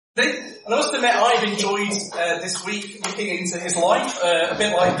And I must admit, I've enjoyed this week looking into his life, a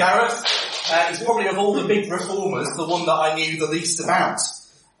bit like Gareth. He's probably, of all the big reformers, the one that I knew the least about.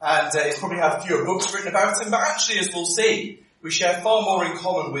 And he's probably had fewer books written about him, but actually, as we'll see, we share far more in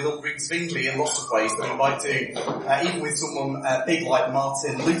common with Ulrich Zwingli in lots of ways than we might do, even with someone big like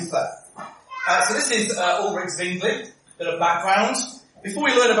Martin Luther. So this is Ulrich Zwingli, a bit of background. Before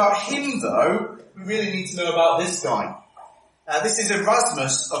we learn about him, though, we really need to know about this guy. This is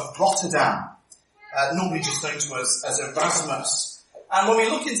Erasmus of Rotterdam, normally just known to us as Erasmus. And when we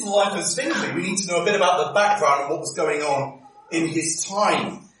look into the life of Zwingli, we need to know a bit about the background and what was going on in his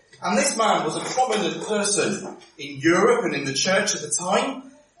time. And this man was a prominent person in Europe and in the church at the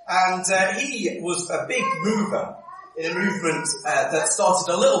time, and he was a big mover in a movement that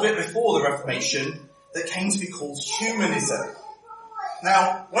started a little bit before the Reformation that came to be called humanism.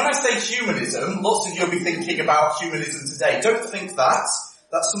 Now, when I say humanism, lots of you will be thinking about humanism today. Don't think that.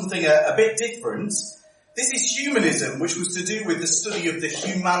 That's something a bit different. This is humanism, which was to do with the study of the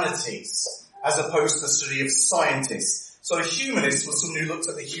humanities, as opposed to the study of scientists. So a humanist was someone who looked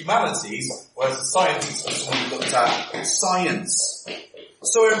at the humanities, whereas a scientist was someone who looked at science.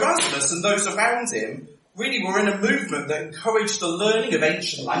 So Erasmus and those around him really were in a movement that encouraged the learning of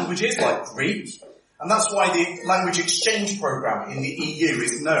ancient languages like Greek. And that's why the language exchange program in the EU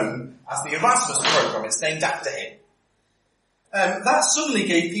is known as the Erasmus program. It's named after him. That suddenly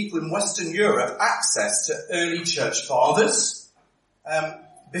gave people in Western Europe access to early church fathers.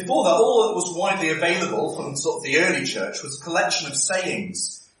 Before that, all that was widely available from sort of the early church was a collection of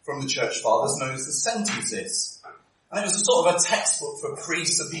sayings from the church fathers known as the sentences. And it was a sort of a textbook for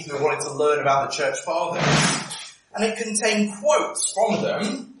priests and people who wanted to learn about the church fathers. And it contained quotes from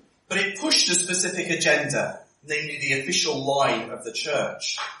them, but it pushed a specific agenda, namely the official line of the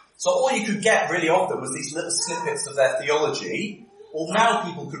church. So all you could get really of them was these little snippets of their theology, or now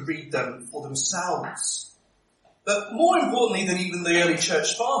people could read them for themselves. But more importantly than even the early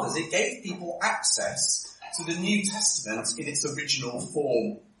church fathers, it gave people access to the New Testament in its original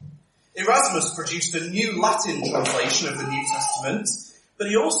form. Erasmus produced a new Latin translation of the New Testament, but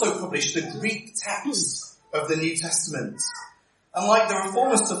he also published the Greek text of the New Testament. And like the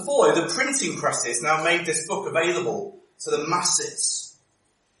reformers to follow, the printing presses now made this book available to the masses.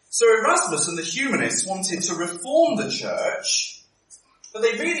 So Erasmus and the humanists wanted to reform the church, but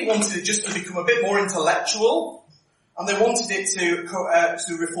they really wanted it just to become a bit more intellectual, and they wanted it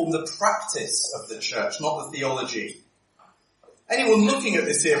to reform the practice of the church, not the theology. Anyone looking at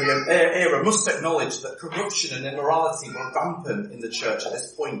this era must acknowledge that corruption and immorality were rampant in the church at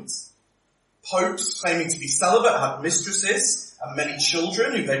this point. Popes claiming to be celibate had mistresses and many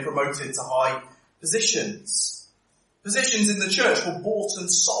children who they promoted to high positions. Positions in the church were bought and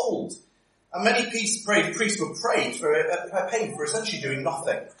sold, and many priests were paid for essentially doing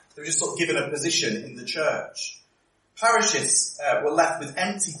nothing. They were just sort of given a position in the church. Parishes were left with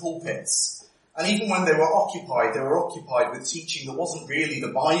empty pulpits, and even when they were occupied with teaching that wasn't really the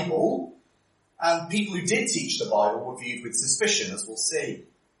Bible, and people who did teach the Bible were viewed with suspicion, as we'll see.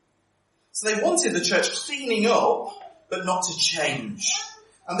 So they wanted the church cleaning up, but not to change.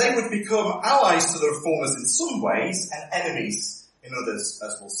 And they would become allies to the reformers in some ways and enemies in others,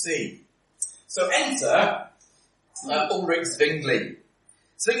 as we'll see. So enter Ulrich Zwingli.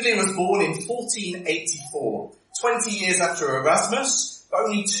 Zwingli was born in 1484, 20 years after Erasmus, but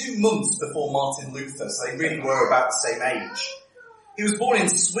only 2 months before Martin Luther, so they really were about the same age. He was born in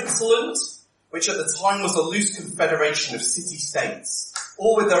Switzerland, which at the time was a loose confederation of city-states,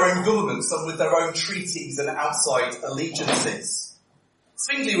 all with their own governments and with their own treaties and outside allegiances.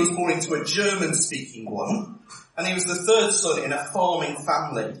 Zwingli was born into a German-speaking one, and he was the third son in a farming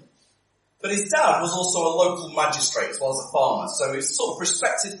family. But his dad was also a local magistrate as well as a farmer, so his sort of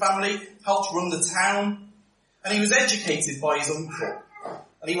respected family helped run the town, and he was educated by his uncle.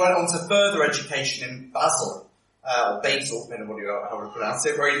 And he went on to further education in Basel, depending on how we pronounce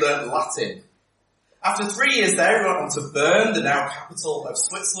it, where he learned Latin. After 3 years there, he went on to Bern, the now capital of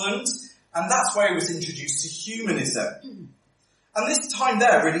Switzerland, and that's where he was introduced to humanism. And this time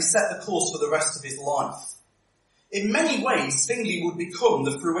there really set the course for the rest of his life. In many ways, Zwingli would become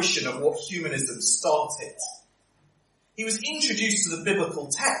the fruition of what humanism started. He was introduced to the biblical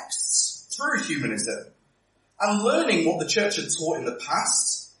texts through humanism, and learning what the church had taught in the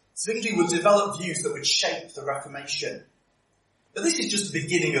past, Zwingli would develop views that would shape the Reformation. But this is just the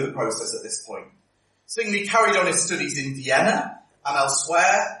beginning of the process at this point. Zwingli carried on his studies in Vienna and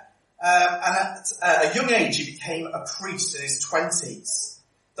elsewhere, and at a young age he became a priest in his 20s.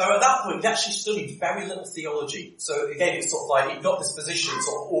 Though at that point he actually studied very little theology. So again, it's sort of like he got this position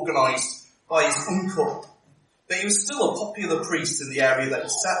sort of organised by his uncle. but he was still a popular priest in the area that he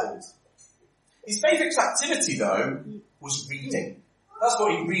settled. His favourite activity, though, was reading. That's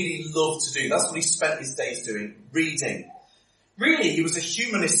what he really loved to do. That's what he spent his days doing, reading. Really, he was a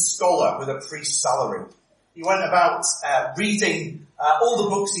humanist scholar with a priest's salary. He went about reading all the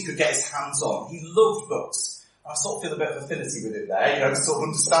books he could get his hands on. He loved books. I sort of feel a bit of affinity with it there, to sort of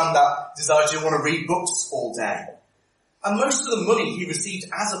understand that desire to want to read books all day. And most of the money he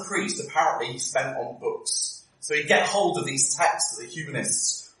received as a priest, apparently, he spent on books. So he'd get hold of these texts that the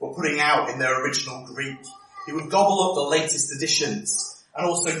humanists were putting out in their original Greek. He would gobble up the latest editions and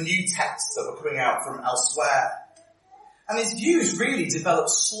also new texts that were coming out from elsewhere. And his views really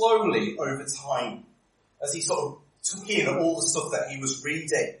developed slowly over time as he sort of took in all the stuff that he was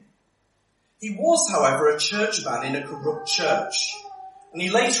reading. He was, however, a churchman in a corrupt church. And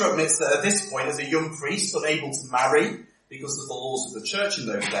he later admits that at this point, as a young priest, unable to marry because of the laws of the church in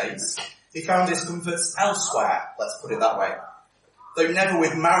those days, he found his comforts elsewhere, let's put it that way. Though never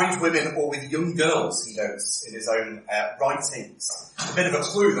with married women or with young girls, he notes in his own writings. A bit of a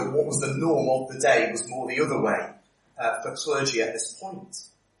clue that what was the norm of the day was more the other way for clergy at this point.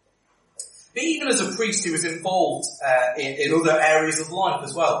 But even as a priest, he was involved in other areas of life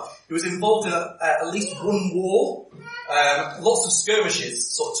as well. He was involved in at least one war. Lots of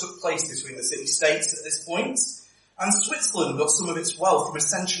skirmishes sort of took place between the city-states at this point. And Switzerland got some of its wealth from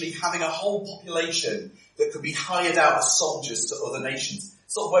essentially having a whole population that could be hired out as soldiers to other nations.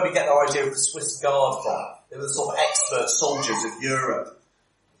 Sort of where we get our idea of the Swiss Guard from. They were the sort of expert soldiers of Europe.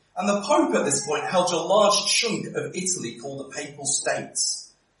 And the Pope at this point held a large chunk of Italy called the Papal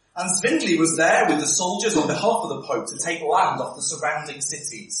States. And Zwingli was there with the soldiers on behalf of the Pope to take land off the surrounding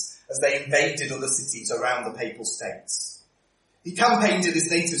cities as they invaded other cities around the Papal States. He campaigned in his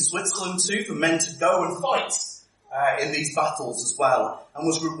native Switzerland too for men to go and fight in these battles as well, and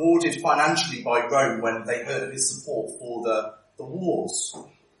was rewarded financially by Rome when they heard of his support for the wars.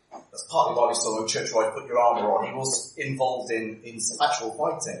 That's partly why we saw in Church Wide Put Your Armour On. He was involved in actual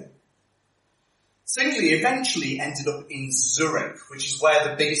fighting. Zwingli eventually ended up in Zurich, which is where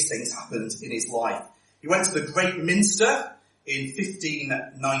the biggest things happened in his life. He went to the Great Minster in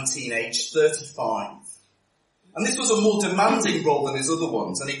 1519, aged 35. And this was a more demanding role than his other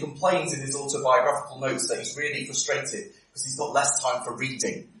ones, and he complains in his autobiographical notes that he's really frustrated because he's got less time for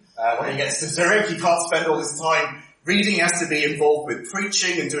reading. When he gets to Zurich, he can't spend all his time reading. He has to be involved with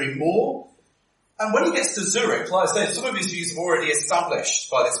preaching and doing more. And when he gets to Zurich, like I said, some of his views are already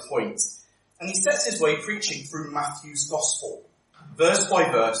established by this point. And he sets his way preaching through Matthew's Gospel, verse by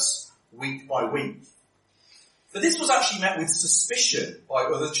verse, week by week. But this was actually met with suspicion by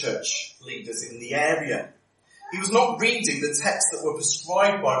other church leaders in the area. He was not reading the texts that were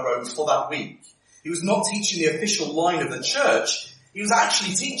prescribed by Rome for that week. He was not teaching the official line of the church. He was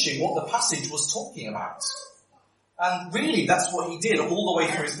actually teaching what the passage was talking about. And really, that's what he did all the way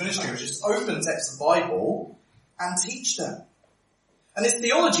through his ministry, was just open text of the Bible and teach them. And his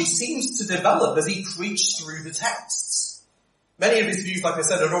theology seems to develop as he preached through the texts. Many of his views, like I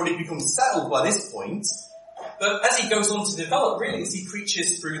said, had already become settled by this point. But as he goes on to develop, really, as he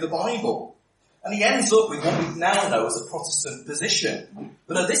preaches through the Bible. And he ends up with what we now know as a Protestant position.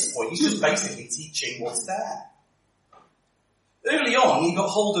 But at this point, he's just basically teaching what's there. Early on, he got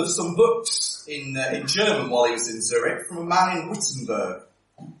hold of some books in German while he was in Zurich from a man in Wittenberg.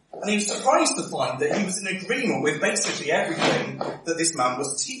 And he was surprised to find that he was in agreement with basically everything that this man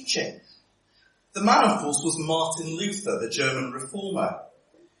was teaching. The man, of course, was Martin Luther, the German reformer.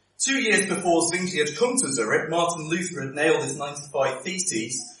 2 years before Zwingli had come to Zurich, Martin Luther had nailed his 95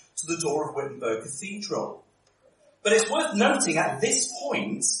 Theses to the door of Wittenberg Cathedral. But it's worth noting at this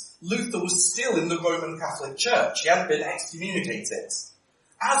point, Luther was still in the Roman Catholic Church. He hadn't been excommunicated,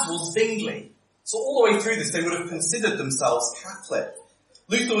 as was Zwingli. So all the way through this, they would have considered themselves Catholic.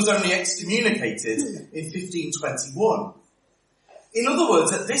 Luther was only excommunicated in 1521. In other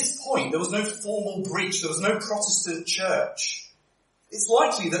words, at this point, there was no formal breach, there was no Protestant church. It's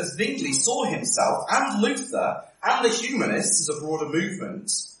likely that Zwingli saw himself, and Luther, and the humanists as a broader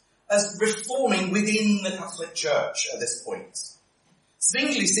movement, as reforming within the Catholic Church at this point.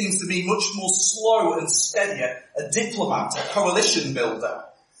 Zwingli seems to be much more slow and steadier, a diplomat, a coalition builder,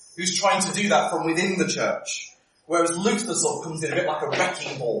 who's trying to do that from within the church. Whereas Luther sort of comes in a bit like a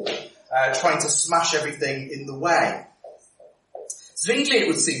wrecking ball, trying to smash everything in the way. Zwingli, it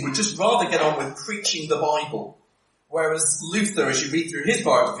would seem, would just rather get on with preaching the Bible. Whereas Luther, as you read through his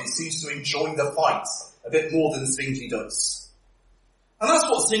biography, seems to enjoy the fight a bit more than Zwingli does. And that's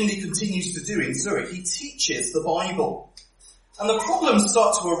what Zwingli continues to do in Zurich. He teaches the Bible. And the problems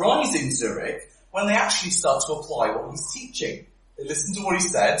start to arise in Zurich when they actually start to apply what he's teaching. They listen to what he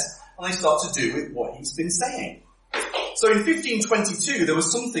said, and they start to do with what he's been saying. So in 1522, there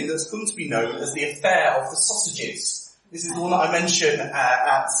was something that's come to be known as the Affair of the Sausages. This is the one that I mentioned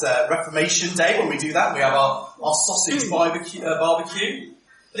at Reformation Day. When we do that, we have our sausage barbecue.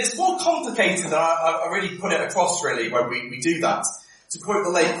 But it's more complicated than I really put it across, really, when we do that. To quote the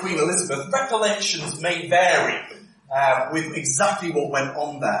late Queen Elizabeth, recollections may vary with exactly what went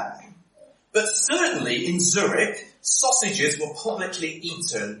on there. But certainly in Zurich, sausages were publicly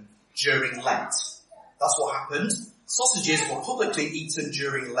eaten during Lent. That's what happened. Sausages were publicly eaten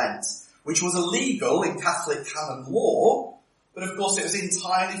during Lent, which was illegal in Catholic canon law, but of course it was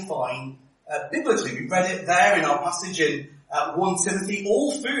entirely fine biblically. We read it there in our passage in 1 Timothy.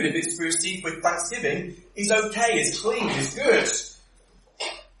 All food, if it's received with thanksgiving, is okay, is clean, is good.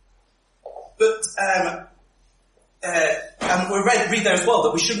 But and we read there as well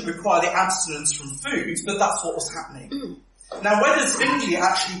that we shouldn't require the abstinence from food, but that's what was happening. Now, whether Zwingli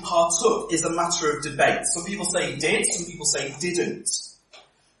actually partook is a matter of debate. Some people say he did, some people say he didn't.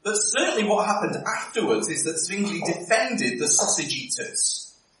 But certainly what happened afterwards is that Zwingli defended the sausage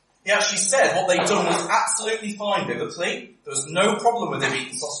eaters. He actually said what they'd done was absolutely fine biblically. There was no problem with them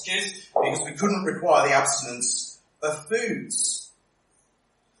eating sausages because we couldn't require the abstinence of foods.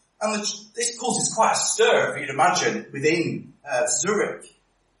 And this causes quite a stir, if you'd imagine, within Zurich.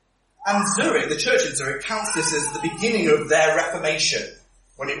 And Zurich, the church in Zurich, counts this as the beginning of their Reformation,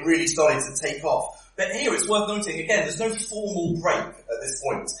 when it really started to take off. But here it's worth noting, again, there's no formal break at this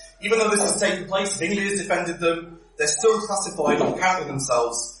point. Even though this has taken place, Zwingli has defended them, they're still classified or counting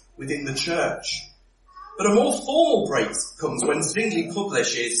themselves within the church. But a more formal break comes when Zwingli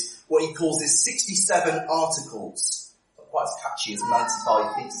publishes what he calls his 67 articles. Not quite as catchy as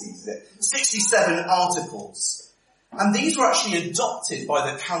 95 theses, is it? 67 articles. And these were actually adopted by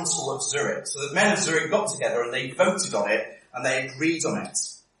the Council of Zurich. So the men of Zurich got together and they voted on it and they agreed on it.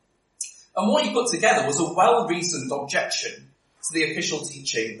 And what he put together was a well-reasoned objection to the official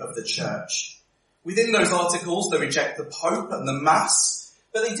teaching of the church. Within those articles, they reject the Pope and the Mass,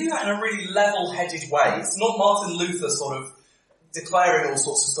 but they do that in a really level-headed way. It's not Martin Luther sort of declaring all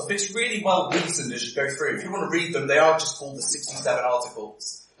sorts of stuff. It's really well-reasoned as you go through. If you want to read them, they are just called the 67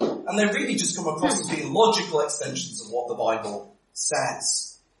 articles. And they really just come across as being logical extensions of what the Bible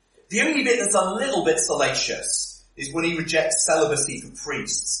says. The only bit that's a little bit salacious is when he rejects celibacy for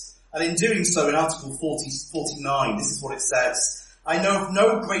priests. And in doing so, in Article 49, this is what it says: I know of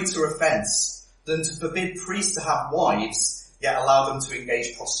no greater offence than to forbid priests to have wives, yet allow them to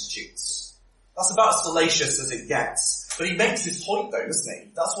engage prostitutes. That's about as salacious as it gets. But he makes his point though, doesn't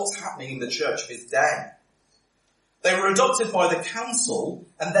he? That's what's happening in the church of his day. They were adopted by the council,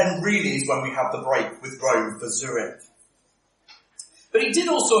 and then really is when we have the break with Rome for Zurich. But he did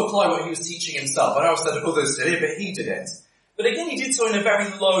also apply what he was teaching himself. I know I said others did it, but he did it. But again, he did so in a very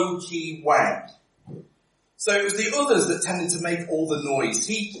low-key way. So it was the others that tended to make all the noise.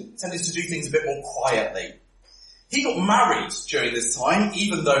 He tended to do things a bit more quietly. He got married during this time,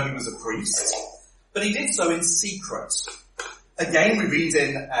 even though he was a priest, but he did so in secret. Again, we read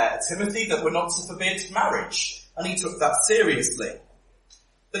in Timothy that we're not to forbid marriage. And he took that seriously.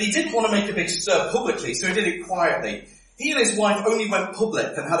 But he didn't want to make a big stir publicly, so he did it quietly. He and his wife only went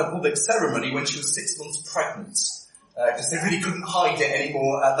public and had a public ceremony when she was 6 months pregnant, because they really couldn't hide it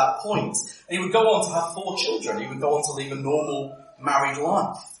anymore at that point. And he would go on to have 4 children. He would go on to live a normal married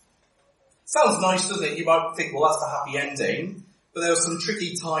life. Sounds nice, doesn't it? You might think, well, that's the happy ending. But there were some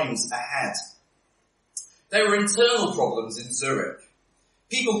tricky times ahead. There were internal problems in Zurich.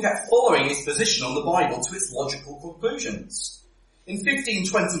 People kept following his position on the Bible to its logical conclusions. In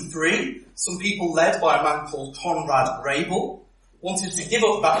 1523, some people led by a man called Conrad Grebel wanted to give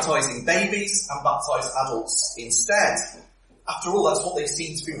up baptizing babies and baptize adults instead. After all, that's what they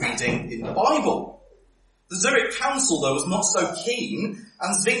seemed to be reading in the Bible. The Zurich Council, though, was not so keen,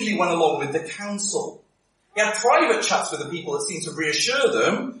 and Zwingli went along with the council. He had private chats with the people that seemed to reassure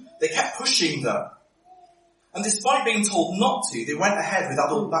them. They kept pushing them. And despite being told not to, they went ahead with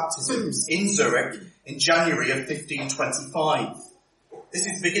adult baptisms in Zurich in January of 1525. This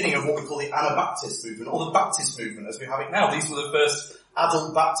is the beginning of what we call the Anabaptist movement, or the Baptist movement as we have it now. These were the first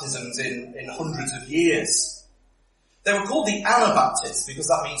adult baptisms in hundreds of years. They were called the Anabaptists because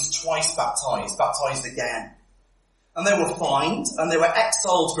that means twice baptized again. And they were fined, and they were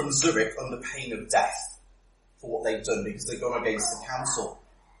exiled from Zurich under pain of death for what they'd done because they'd gone against the council.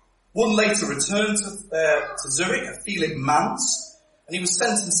 One later returned to Zurich, a Felix Manz, and he was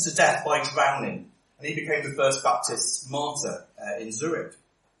sentenced to death by drowning, and he became the first Baptist martyr in Zurich.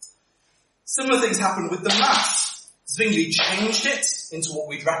 Similar things happened with the Mass. Zwingli changed it into what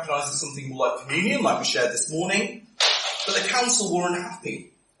we'd recognise as something more like communion, like we shared this morning, but the council were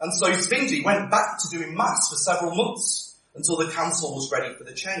unhappy, And so Zwingli went back to doing mass for several months until the council was ready for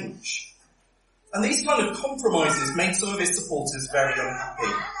the change. And these kind of compromises made some of his supporters very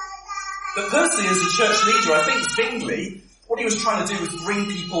unhappy. But personally, as a church leader, I think Zwingli, what he was trying to do was bring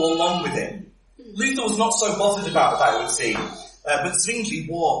people along with him. Luther was not so bothered about that, it would seem, but Zwingli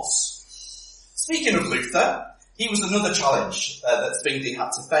was. Speaking of Luther, he was another challenge that Zwingli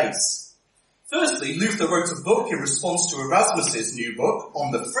had to face. Firstly, Luther wrote a book in response to Erasmus's new book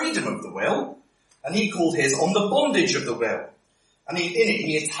on the freedom of the will, and he called his On the Bondage of the Will. And in it,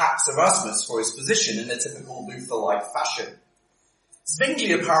 he attacks Erasmus for his position in a typical Luther-like fashion.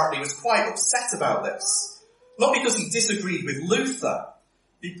 Zwingli apparently was quite upset about this. Not because he disagreed with Luther,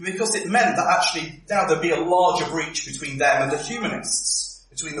 because it meant that actually now there'd be a larger breach between them and the humanists,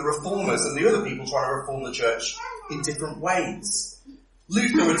 between the reformers and the other people trying to reform the church in different ways.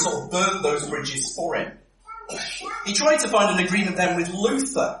 Luther had sort of burnt those bridges for him. He tried to find an agreement then with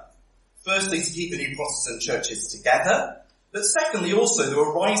Luther. Firstly, to keep the new Protestant churches together, but secondly also there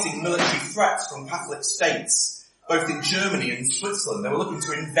were rising military threats from Catholic states, both in Germany and Switzerland. They were looking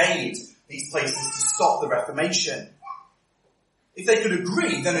to invade these places to stop the Reformation. If they could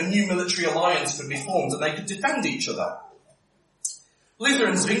agree, then a new military alliance could be formed and they could defend each other. Luther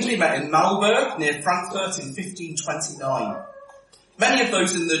and Zwingli met in Malberg near Frankfurt in 1529. Many of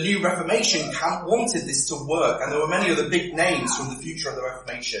those in the new Reformation camp wanted this to work, and there were many other big names from the future of the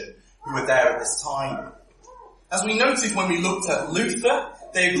Reformation who were there at this time. As we noted when we looked at Luther,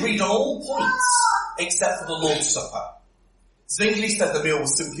 they agreed on all points except for the Lord's Supper. Zwingli said the meal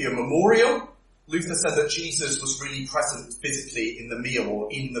was simply a memorial. Luther said that Jesus was really present physically in the meal or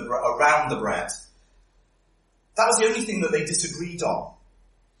around the bread. That was the only thing that they disagreed on.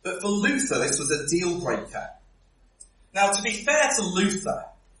 But for Luther, this was a deal breaker. Now, to be fair to Luther,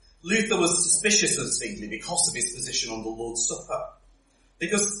 Luther was suspicious of Zwingli because of his position on the Lord's Supper.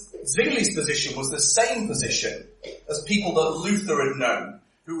 Because Zwingli's position was the same position as people that Luther had known,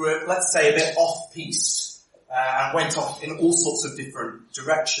 who were, let's say, a bit off-piste, and went off in all sorts of different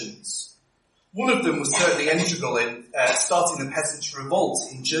directions. One of them was certainly integral in starting the peasantry revolt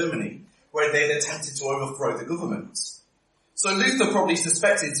in Germany, where they had attempted to overthrow the government. So Luther probably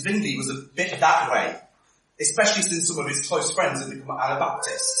suspected Zwingli was a bit that way, especially since some of his close friends had become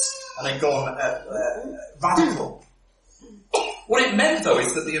Anabaptists and had gone radical. What it meant, though,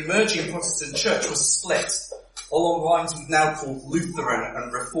 is that the emerging Protestant church was split along lines we've now called Lutheran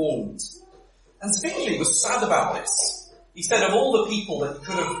and Reformed. And Zwingli was sad about this. He said of all the people that he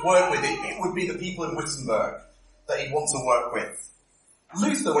could have worked with, it would be the people in Wittenberg that he'd want to work with.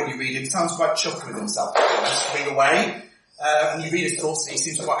 Luther, when you read him, sounds quite chuffed with himself. Just coming away, and you read his thoughts, and he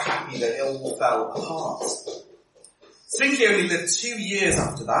seems quite happy that it all fell apart. Zwingli only lived 2 years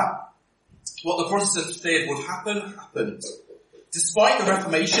after that. What the Protestants feared would happen, happened. Despite the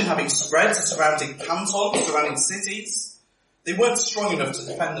Reformation having spread to surrounding cantons, surrounding cities, they weren't strong enough to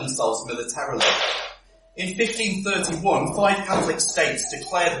defend themselves militarily. In 1531, 5 Catholic states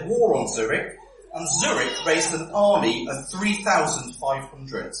declared war on Zurich, and Zurich raised an army of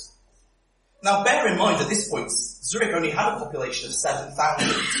 3,500. Now bear in mind at this point, Zurich only had a population of 7,000.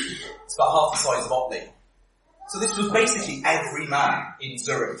 It's about half the size of Otley. So this was basically every man in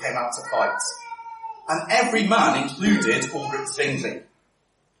Zurich came out to fight. And every man included Ulrich Zwingli.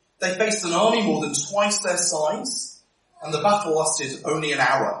 They faced an army more than twice their size, and the battle lasted only an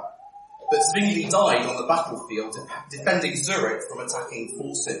hour. But Zwingli died on the battlefield defending Zurich from attacking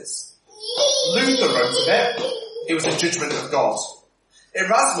forces. Luther wrote of it was a judgment of God.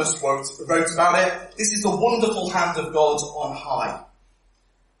 Erasmus wrote about it, this is the wonderful hand of God on high.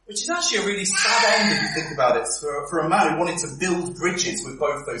 Which is actually a really sad end if you think about it, for a man who wanted to build bridges with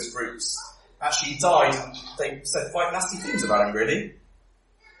both those groups. Actually, he died, and they said quite nasty things about him, really.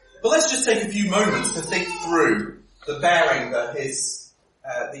 But let's just take a few moments to think through the bearing that these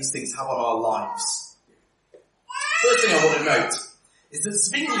things have on our lives. First thing I want to note is that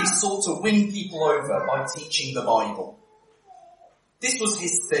Zwingli sought to win people over by teaching the Bible. This was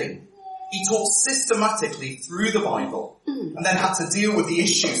his thing. He taught systematically through the Bible, and then had to deal with the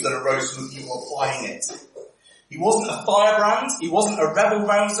issues that arose from people applying it. He wasn't a firebrand, he wasn't a rebel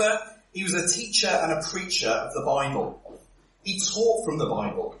rouser, he was a teacher and a preacher of the Bible. He taught from the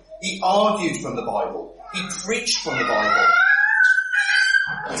Bible. He argued from the Bible. He preached from the Bible.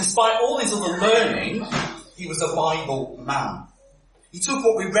 Despite all his other learning, he was a Bible man. He took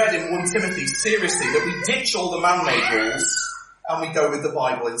what we read in 1 Timothy seriously, that we ditch all the man-made rules and we go with the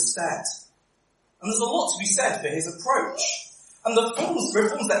Bible instead. And there's a lot to be said for his approach. And the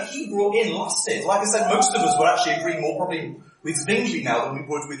reforms that he brought in lasted. Like I said, most of us would actually agree more probably with Zwingli now than we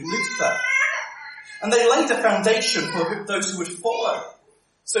would with Luther. And they laid a foundation for those who would follow.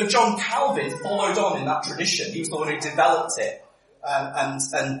 So John Calvin followed on in that tradition. He was the one who developed it and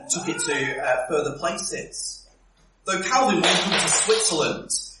took it to further places. Though Calvin went to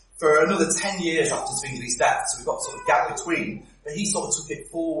Switzerland for another 10 years after Zwingli's death, so we've got sort of gap between, but he sort of took it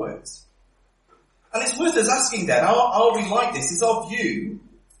forward. And it's worth us asking then, are we like this? Is our view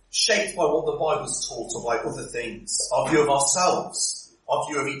shaped by what the Bible's taught or by other things? Our view of ourselves, our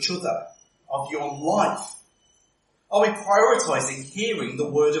view of each other, our view on life? Are we prioritising hearing the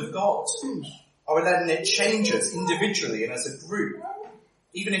word of God? Are we letting it change us individually and as a group?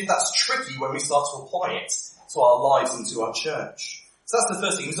 Even if that's tricky when we start to apply it to our lives and to our church. So that's the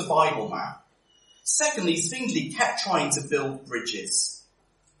first thing. He was a Bible man. Secondly, Zwingli kept trying to build bridges.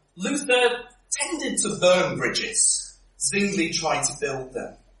 Luther tended to burn bridges. Zwingli tried to build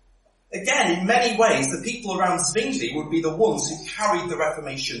them. Again, in many ways, the people around Zwingli would be the ones who carried the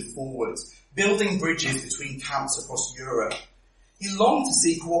Reformation forward, building bridges between camps across Europe. He longed to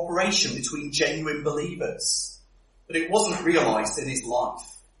see cooperation between genuine believers, but it wasn't realised in his life.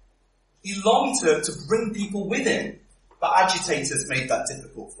 He longed to bring people with him, but agitators made that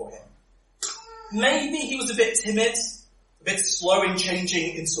difficult for him. Maybe he was a bit timid, a bit slow in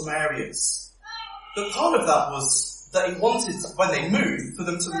changing in some areas. But part of that was that he wanted, when they moved, for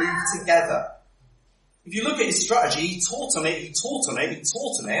them to move together. If you look at his strategy, he taught on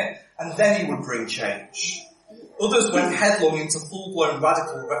it, and then he would bring change. Others went headlong into full-blown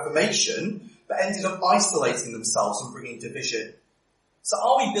radical reformation, but ended up isolating themselves and bringing division. So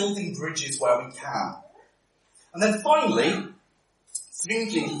are we building bridges where we can? And then finally,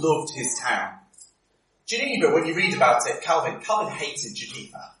 Zwingli loved his town. Geneva, when you read about it, Calvin hated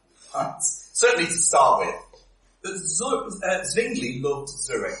Geneva. Right? Certainly to start with. But Zwingli loved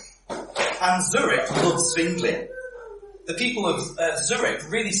Zurich. And Zurich loved Zwingli. The people of Zurich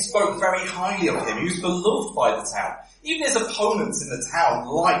really spoke very highly of him. He was beloved by the town. Even his opponents in the town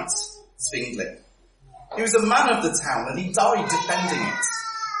liked Zwingli. He was a man of the town and he died defending it.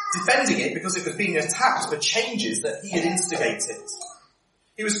 Defending it because it was being attacked for changes that he had instigated.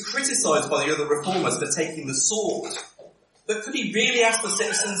 He was criticised by the other reformers for taking the sword. But could he really ask the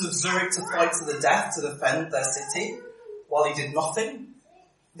citizens of Zurich to fight to the death to defend their city while he did nothing?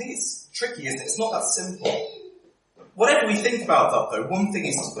 I think it's tricky, isn't it? It's not that simple. Whatever we think about that though, one thing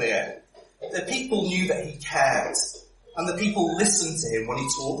is clear. The people knew that he cared. And the people listened to him when he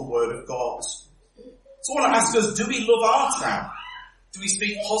taught the word of God. So I want to ask us, do we love our town? Do we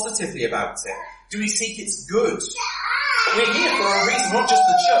speak positively about it? Do we seek its good? We're here for a reason, not just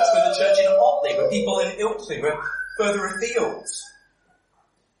the church, but the church in Otley, with people in Ilkley, we're further afield.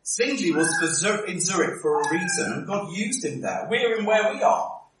 Zwingli was in Zurich for a reason, and God used him there. We're in where we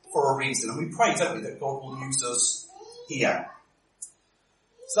are for a reason, and we pray, don't we, that God will use us here.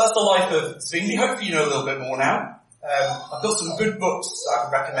 So that's the life of Zwingli. Hopefully you know a little bit more now. I've got some good books I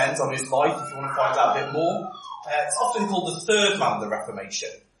can recommend on his life if you want to find out a bit more. It's often called the third man of the Reformation.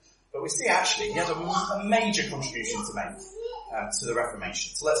 But we see actually he had a major contribution to make to the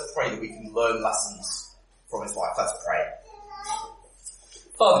Reformation. So let's pray that we can learn lessons from his life. Let's pray.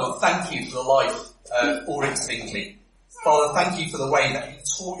 Father, Lord, thank you for the life of Ulrich Zwingli. Father, thank you for the way that he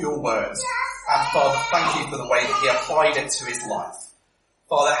taught your word. And Father, thank you for the way that he applied it to his life.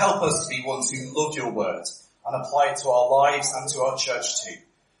 Father, help us to be ones who love your word and apply it to our lives and to our church too.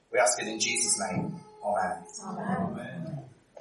 We ask it in Jesus' name. Amen. Amen.